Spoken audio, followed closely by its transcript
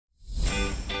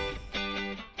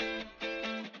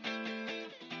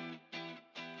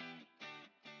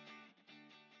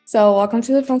So welcome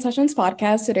to the Film Sessions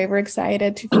podcast. Today we're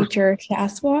excited to feature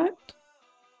Shashwat.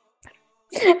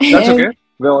 That's okay.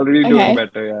 We're already doing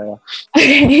better.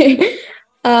 Yeah.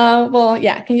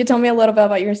 Okay. Can you tell me a little bit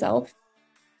about yourself?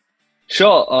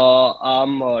 Sure.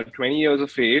 I'm 20 years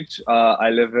of age.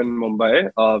 I live in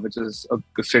Mumbai, which is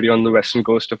a city on the western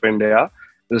coast of India.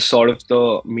 This is sort of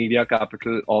the media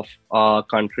capital of our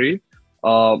country.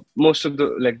 Most of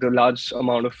the large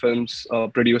amount of films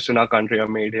produced in our country are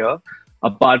made here.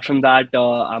 Apart from that,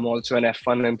 I'm also an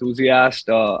F1 enthusiast.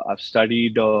 I've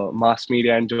studied mass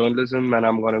media and journalism, and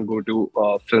I'm going to go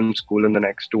to film school in the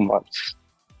next 2 months.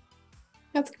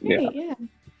 That's great.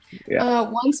 Yeah.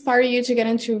 What inspired you to get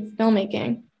into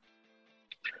filmmaking?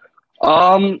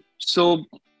 So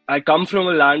I come from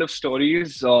a land of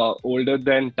stories older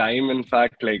than time. In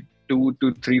fact, like 2,000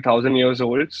 to 3,000 years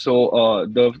old. So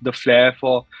the flair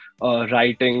for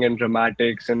writing and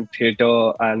dramatics and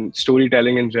theater and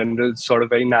storytelling in general is sort of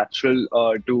very natural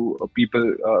to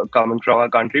people coming from our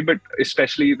country, but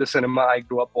especially the cinema I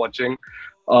grew up watching.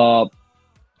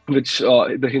 Which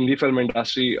the Hindi film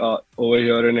industry over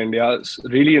here in India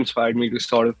really inspired me to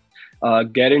sort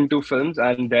of get into films.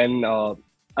 And then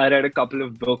I read a couple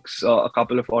of books, a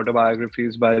couple of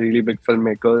autobiographies by really big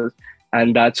filmmakers.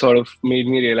 And that sort of made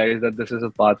me realize that this is a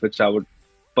path which I would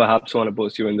perhaps want to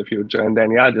pursue in the future. And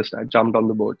then, I jumped on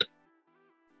the boat.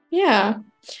 Yeah.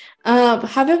 How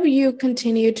have you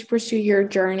continued to pursue your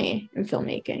journey in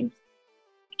filmmaking?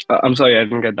 I'm sorry, I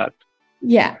didn't get that.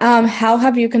 Yeah. How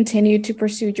have you continued to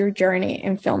pursue your journey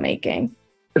in filmmaking?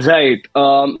 Right.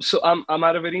 So I'm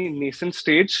at a very nascent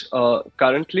stage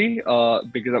currently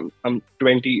because I'm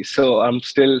 20, so I'm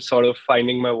still sort of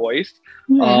finding my voice.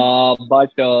 Mm-hmm.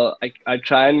 But I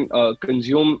try and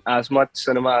consume as much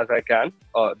cinema as I can.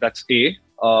 That's A.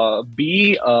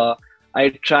 B. I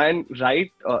try and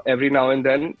write every now and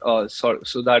then, so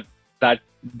that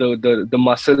the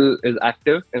muscle is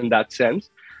active in that sense.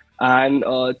 And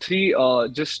 3,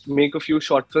 just make a few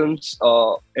short films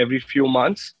every few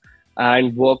months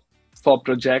and work for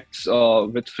projects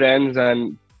with friends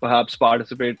and perhaps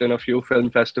participate in a few film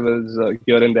festivals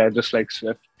here and there, just like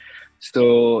Swift.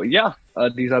 So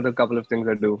these are the couple of things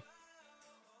I do.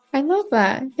 I love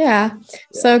that. Yeah.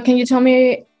 So can you tell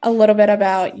me a little bit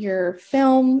about your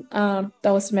film that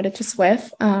was submitted to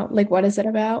Swift? What is it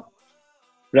about?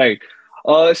 Right.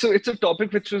 So it's a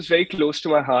topic which was very close to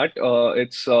my heart.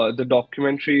 It's the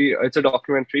documentary. It's a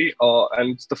documentary,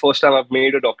 and it's the first time I've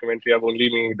made a documentary. I've only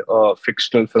made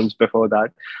fictional films before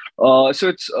that.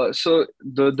 So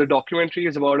the documentary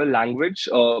is about a language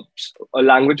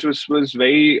which was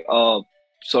very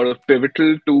sort of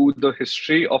pivotal to the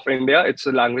history of India. It's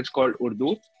a language called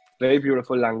Urdu, very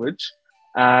beautiful language,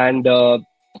 and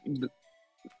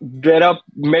there are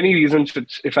many reasons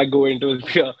which, if I go into a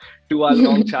 2-hour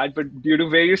long chat, but due to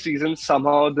various reasons,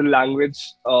 somehow the language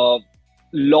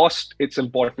lost its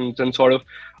importance and sort of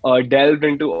delved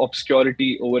into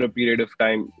obscurity over a period of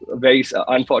time, very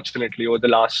unfortunately, over the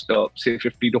last, say,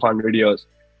 50 to 100 years.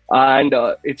 And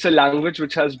it's a language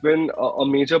which has been a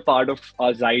major part of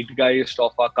our zeitgeist,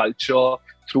 of our culture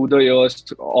through the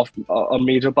years, of a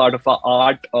major part of our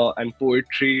art and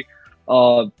poetry.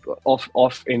 Of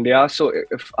India. So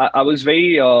if I was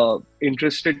very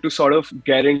interested to sort of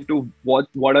get into what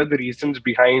are the reasons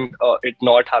behind it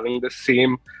not having the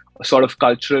same sort of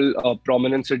cultural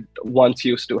prominence it once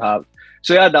used to have.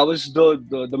 So that was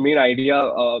the main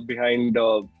idea behind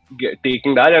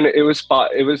taking that, and it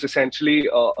was essentially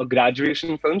a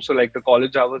graduation film. So like the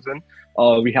college I was in,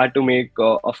 we had to make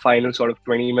a final sort of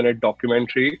 20-minute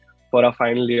documentary for our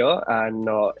final year, and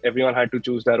everyone had to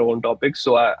choose their own topic.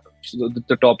 So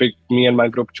the topic me and my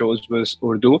group chose was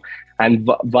Urdu, and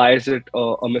why is it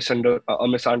a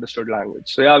misunderstood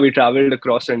language? So we traveled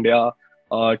across India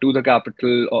to the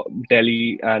capital,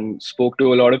 Delhi, and spoke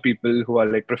to a lot of people who are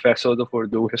like professors of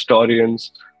Urdu,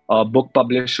 historians, book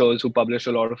publishers who publish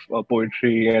a lot of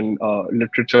poetry and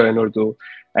literature in Urdu.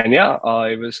 And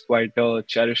it was quite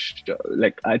cherished.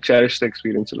 I cherished the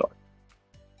experience a lot.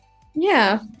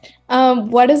 Yeah.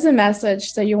 What is the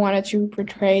message that you wanted to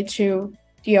portray to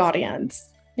the audience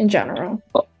in general?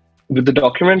 With the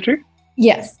documentary?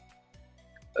 Yes.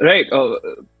 Right.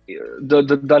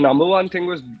 The number one thing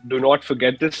was, do not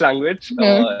forget this language.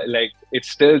 Mm-hmm. It's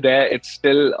still there. It's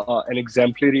still an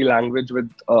exemplary language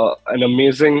with an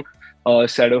amazing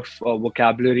set of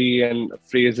vocabulary and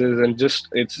phrases and just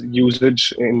its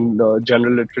usage in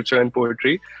general literature and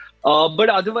poetry. But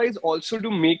otherwise, also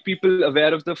to make people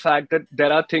aware of the fact that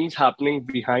there are things happening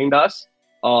behind us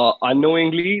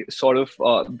unknowingly, sort of,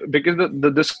 because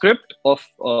the script of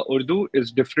Urdu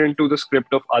is different to the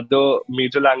script of other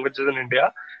major languages in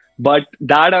India. But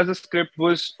that as a script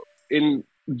was in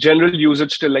general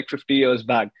usage till like 50 years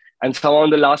back. And somehow in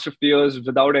the last 50 years,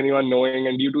 without anyone knowing,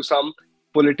 and due to some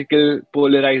political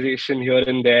polarization here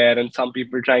and there, and some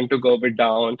people trying to curb it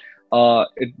down,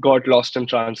 it got lost in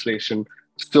translation.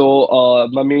 So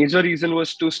my major reason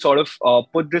was to sort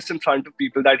of put this in front of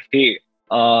people that, hey,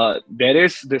 there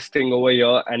is this thing over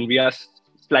here, and we are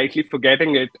slightly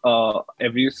forgetting it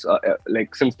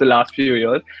like since the last few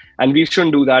years, and we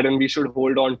shouldn't do that, and we should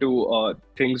hold on to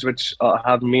things which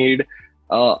have made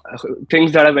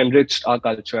things that have enriched our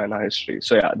culture and our history.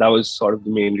 So yeah, that was sort of the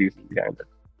main reason behind it.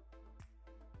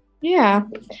 Yeah.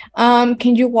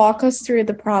 Can you walk us through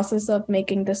the process of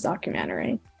making this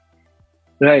documentary?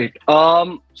 Right.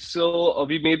 So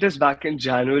we made this back in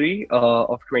January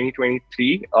of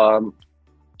 2023.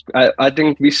 I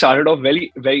think we started off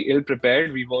very, very ill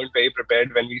prepared. We weren't very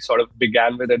prepared when we sort of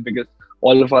began with it because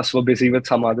all of us were busy with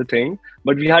some other thing.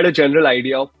 But we had a general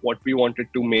idea of what we wanted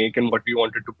to make and what we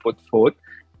wanted to put forth.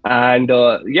 And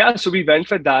so we went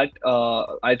for that.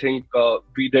 I think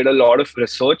we did a lot of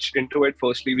research into it.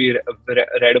 Firstly, we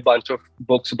read a bunch of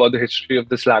books about the history of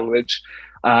this language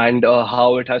and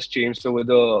how it has changed over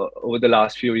the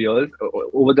last few years,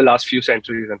 over the last few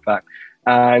centuries, in fact.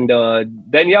 And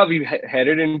then we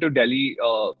headed into Delhi,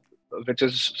 which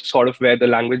is sort of where the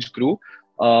language grew,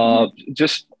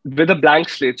 just with a blank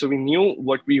slate. So we knew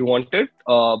what we wanted,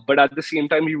 but at the same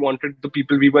time, we wanted the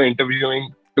people we were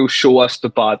interviewing to show us the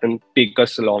path and take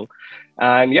us along.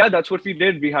 And that's what we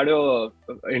did. We had a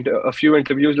few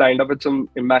interviews lined up with some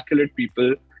immaculate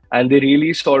people, and they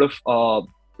really sort of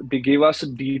they gave us a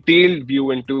detailed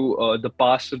view into the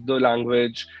past of the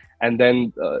language, and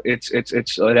then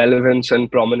its relevance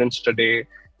and prominence today.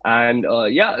 And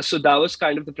so that was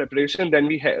kind of the preparation. Then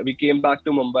we came back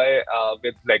to Mumbai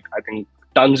with like, I think,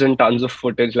 tons and tons of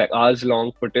footage, like hours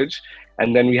long footage,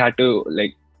 and then we had to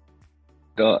like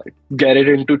get it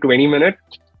into 20 minutes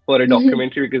for a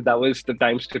documentary because that was the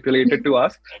time stipulated to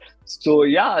us. So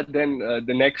then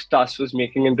the next task was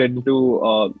making it into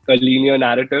a linear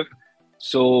narrative.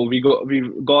 So we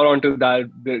got onto that,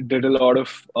 did a lot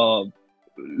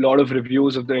of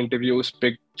reviews of the interviews,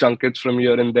 picked junkets from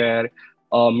here and there,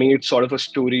 made sort of a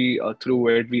story through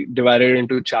it. We divided it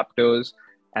into chapters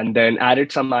and then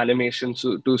added some animations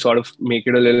to sort of make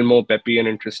it a little more peppy and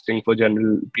interesting for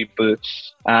general people.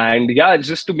 And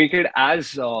just to make it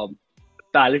as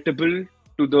palatable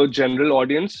to the general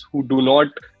audience who do not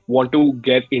want to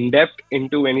get in depth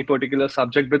into any particular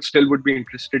subject, but still would be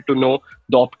interested to know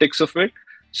the optics of it.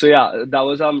 So that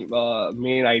was our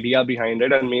main idea behind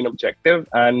it and main objective.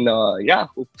 And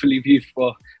hopefully we've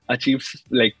achieved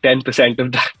like 10%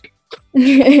 of that.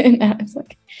 No, it's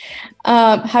okay.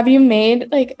 Have you made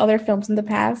like other films in the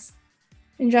past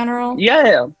in general?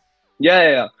 Yeah.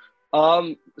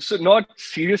 So not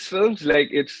serious films, like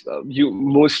it's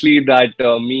mostly that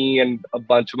me and a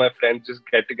bunch of my friends just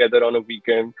get together on a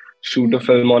weekend, shoot a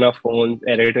film on our phone,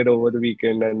 edit it over the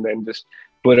weekend, and then just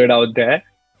put it out there.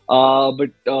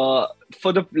 But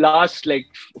for the last like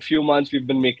few months, we've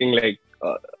been making like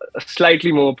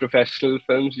slightly more professional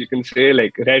films, you can say,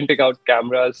 like renting out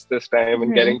cameras this time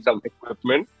and getting some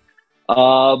equipment.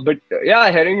 But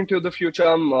heading into the future,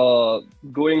 I'm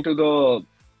going to the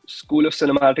School of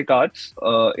Cinematic Arts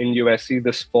in USC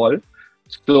this fall.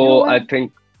 So I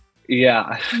think,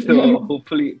 so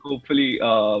hopefully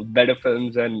better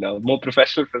films and more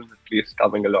professional films at least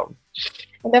coming along.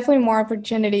 Definitely more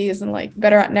opportunities and like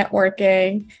better at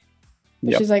networking,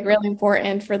 which is like really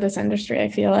important for this industry, I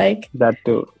feel like. That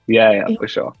too. Yeah, for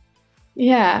sure.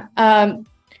 Yeah. I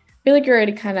feel like you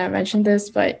already kind of mentioned this,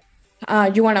 but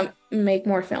you want to make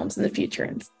more films in the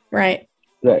future, right?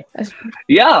 Right.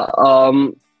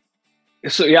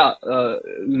 So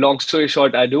long story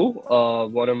short, I do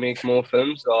want to make more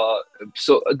films.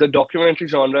 So the documentary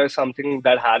genre is something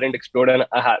that I hadn't explored, and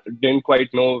I didn't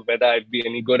quite know whether I'd be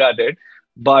any good at it.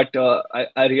 But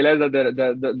I realized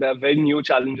that there are very new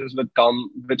challenges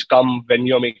which come when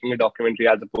you're making a documentary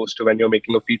as opposed to when you're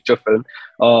making a feature film.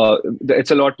 It's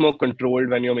a lot more controlled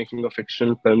when you're making a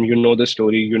fictional film. You know the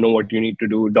story, you know what you need to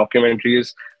do. Documentary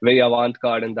is very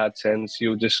avant-garde in that sense.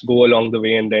 You just go along the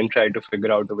way and then try to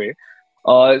figure out the way.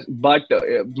 But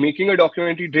making a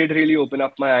documentary did really open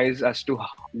up my eyes as to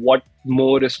what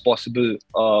more is possible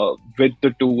with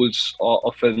the tools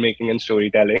of filmmaking and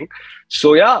storytelling.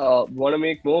 So want to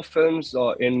make more films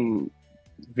in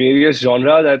various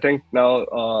genres. I think now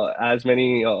as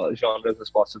many genres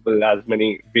as possible, as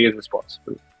many ways as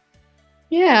possible.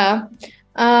 Yeah.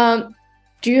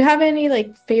 Do you have any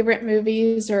like favorite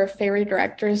movies or favorite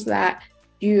directors that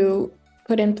you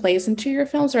put in place into your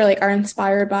films or like are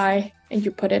inspired by and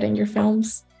you put it in your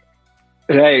films?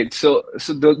 Right. So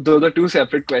those are two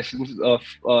separate questions of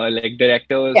like Yeah.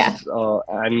 directors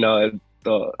and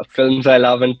the films I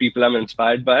love and people I'm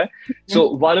inspired by. So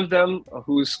Mhm. one of them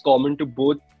who's common to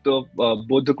both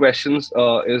the questions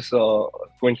is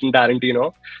Quentin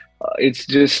Tarantino. It's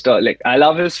just like I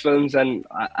love his films, and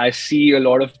I see a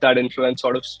lot of that influence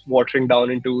sort of watering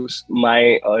down into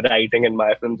my writing and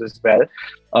my films as well.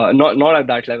 Not at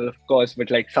that level, of course, but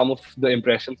like some of the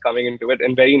impressions coming into it,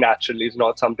 and very naturally, is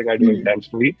not something I do Mhm.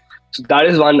 intentionally. So that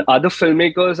is one. Other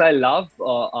filmmakers I love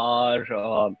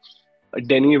are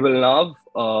Denis Villeneuve.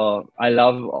 I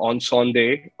love On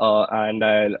Sunday, and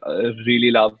I really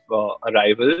love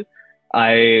Arrival.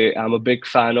 I am a big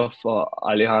fan of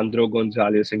Alejandro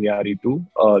González Iñárritu,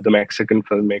 the Mexican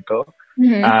filmmaker,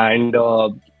 Mhm. and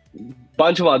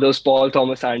bunch of others, Paul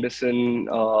Thomas Anderson,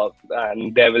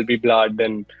 and There Will Be Blood,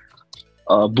 and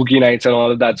Boogie Nights, and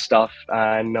all of that stuff,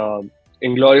 and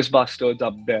Inglorious Bastards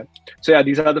up there. So yeah,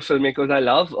 these are the filmmakers I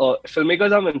love.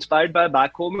 Filmmakers I'm inspired by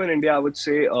back home in India, I would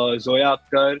say Zoya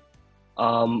Akhtar,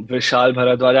 Vishal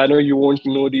Bharadwaj. I know you won't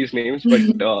know these names, but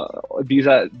these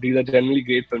are generally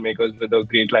great filmmakers with a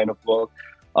great line of work.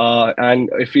 And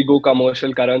if we go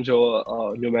commercial, Karan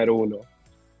Johar, numero uno.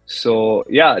 So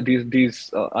yeah,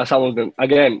 these are some of them.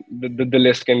 Again, the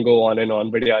list can go on and on,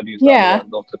 but yeah, these are the Yeah.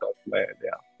 ones off the top of my head.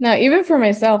 Yeah, No, even for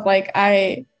myself,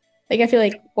 I feel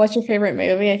like what's your favorite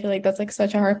movie? I feel like that's like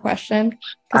such a hard question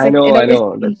because like it I always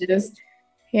know. That's changes.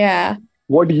 Yeah.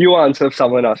 what do you answer if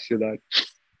someone asks you that?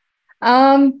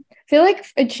 I feel like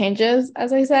it changes,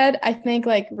 as I said. I think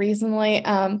like recently,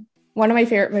 one of my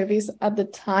favorite movies at the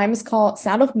time is called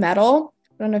Sound of Metal.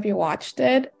 I don't know if you watched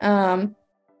it.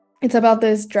 It's about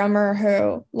this drummer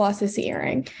who lost his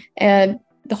earring, and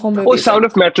the whole Oh, movie is Sound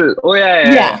like, of Metal. Oh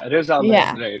yeah, yeah. Riz Ahmed,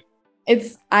 yeah. right?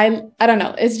 It's I don't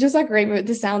know. It's just a great movie.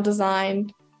 The sound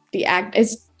design, the act.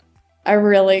 It's a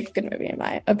really good movie in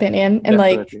my opinion. And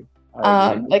Definitely,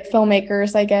 I agree. like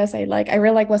filmmakers, I guess I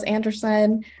really like Wes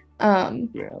Anderson. Um,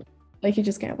 Yeah. like he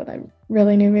just came up with a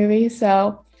really new movie.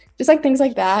 So just like things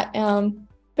like that.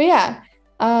 But yeah.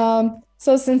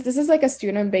 So since this is like a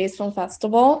student-based film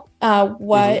festival, Mm-hmm.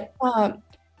 what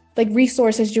like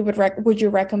resources would you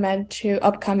recommend to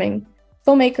upcoming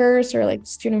filmmakers or like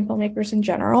student filmmakers in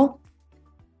general?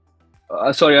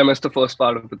 Sorry, I missed the first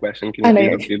part of the question. Can I you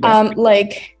know please you're repeat that?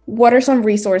 like what are some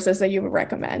resources that you would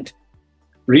recommend?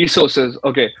 Resources.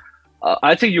 Okay.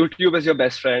 I think YouTube is your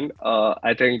best friend.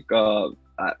 I think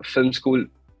film school,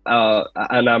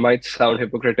 and I might sound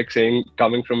hypocritic saying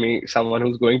coming from me, someone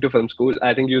who's going to film school,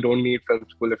 I think you don't need film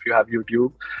school if you have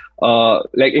YouTube.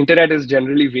 Like internet is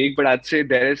generally vague, but I'd say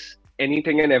there is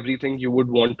anything and everything you would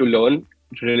want to learn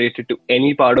related to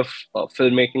any part of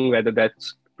filmmaking, whether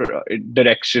that's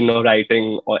direction or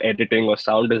writing or editing or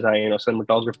sound design or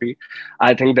cinematography.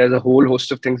 I think there's a whole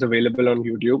host of things available on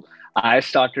YouTube. I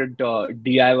started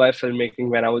DIY filmmaking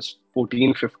when I was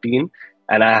 14, 15,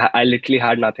 and I literally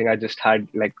had nothing. I just had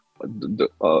like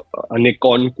a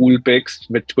Nikon Coolpix,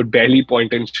 which could barely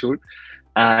point and shoot.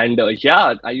 And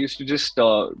yeah, I used to just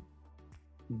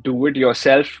do it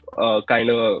yourself kind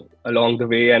of along the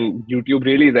way. And YouTube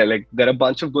really, there are a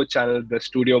bunch of good channels. There's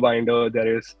Studio Binder,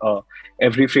 there is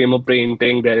Every Frame of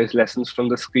Painting, there is Lessons from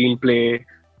the Screenplay,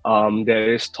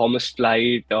 there is Thomas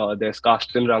Flight, there's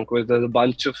Karsten Runquist. There's a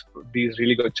bunch of these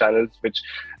really good channels which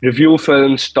review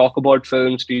films, talk about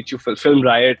films, teach you film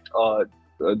riot.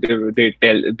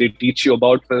 They teach you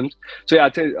about films. So yeah, I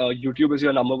think YouTube is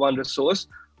your number one resource.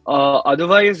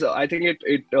 Otherwise, I think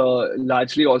it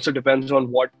largely also depends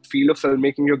on what field of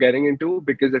filmmaking you're getting into.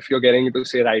 Because if you're getting into,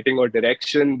 say, writing or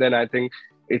direction, then I think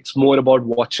it's more about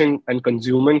watching and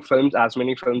consuming films, as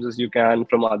many films as you can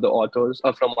from other authors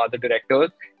or from other directors.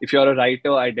 If you're a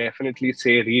writer, I definitely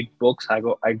say read books.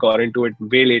 I got into it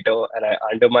way later, and I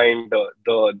undermined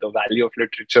the value of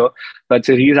literature. But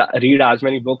say read as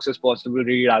many books as possible,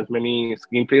 read as many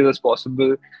screenplays as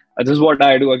possible. This is what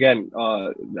I do. Again,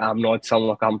 I'm not some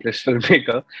accomplished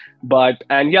filmmaker, but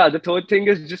and yeah, the third thing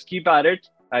is just keep at it.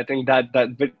 I think that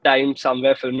with time,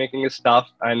 somewhere filmmaking is tough,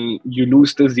 and you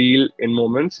lose the zeal in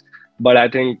moments. But I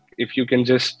think if you can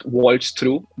just waltz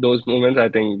through those moments, I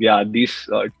think yeah, these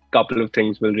couple of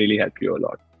things will really help you a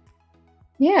lot.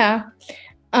 Yeah.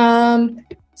 Um,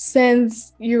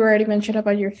 since you already mentioned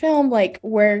about your film, like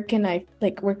where can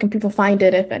people find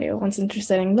it if anyone's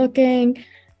interested in looking?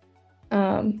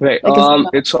 Right. Like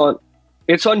is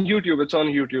It's on YouTube. It's on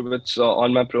YouTube. It's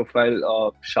on my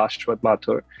profile, Shashwat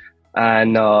Mathur,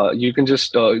 and you can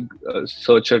just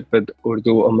search it with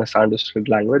Urdu, a misunderstood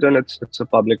language, and it's a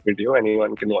public video.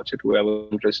 Anyone can watch it, whoever's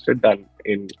interested. And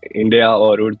in India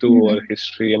or Urdu or Mhm.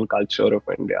 history and culture of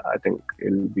India, I think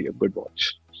it'll be a good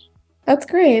watch. That's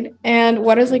great. And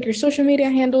what is like your social media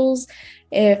handles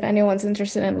if anyone's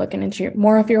interested in looking into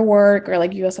more of your work or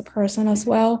like you as a person as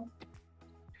well?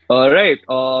 Right.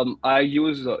 I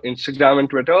use Instagram and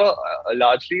Twitter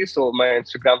largely. So my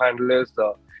Instagram handle is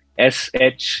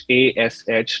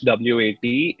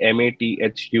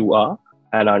SHASHWATMATHUR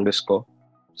and underscore.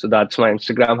 So that's my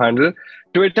Instagram handle.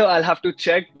 Twitter, I'll have to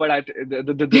check, but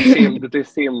the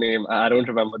same name. I don't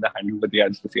remember the handle, but yeah,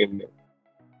 it's the same name.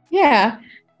 Yeah.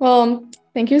 Well,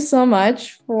 thank you so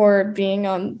much for being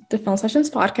on the Film Sessions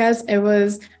podcast. It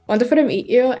was wonderful to meet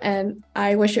you, and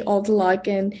I wish you all the luck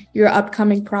in your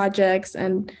upcoming projects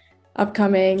and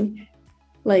upcoming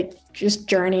like just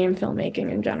journey in filmmaking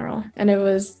in general. And it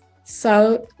was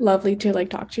so lovely to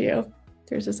like talk to you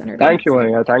through this interview. Thank you,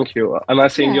 Maria. Thank you. Am I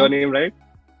saying your name right?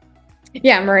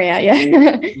 Yeah, Maria.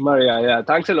 Yeah. Maria. Yeah.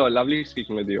 Thanks a lot. Lovely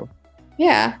speaking with you.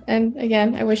 Yeah. And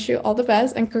again, I wish you all the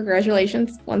best and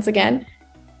congratulations once again.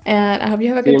 And I hope you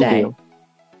have a good day.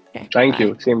 Okay, Thank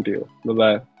you. Same to you.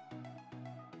 Bye-bye.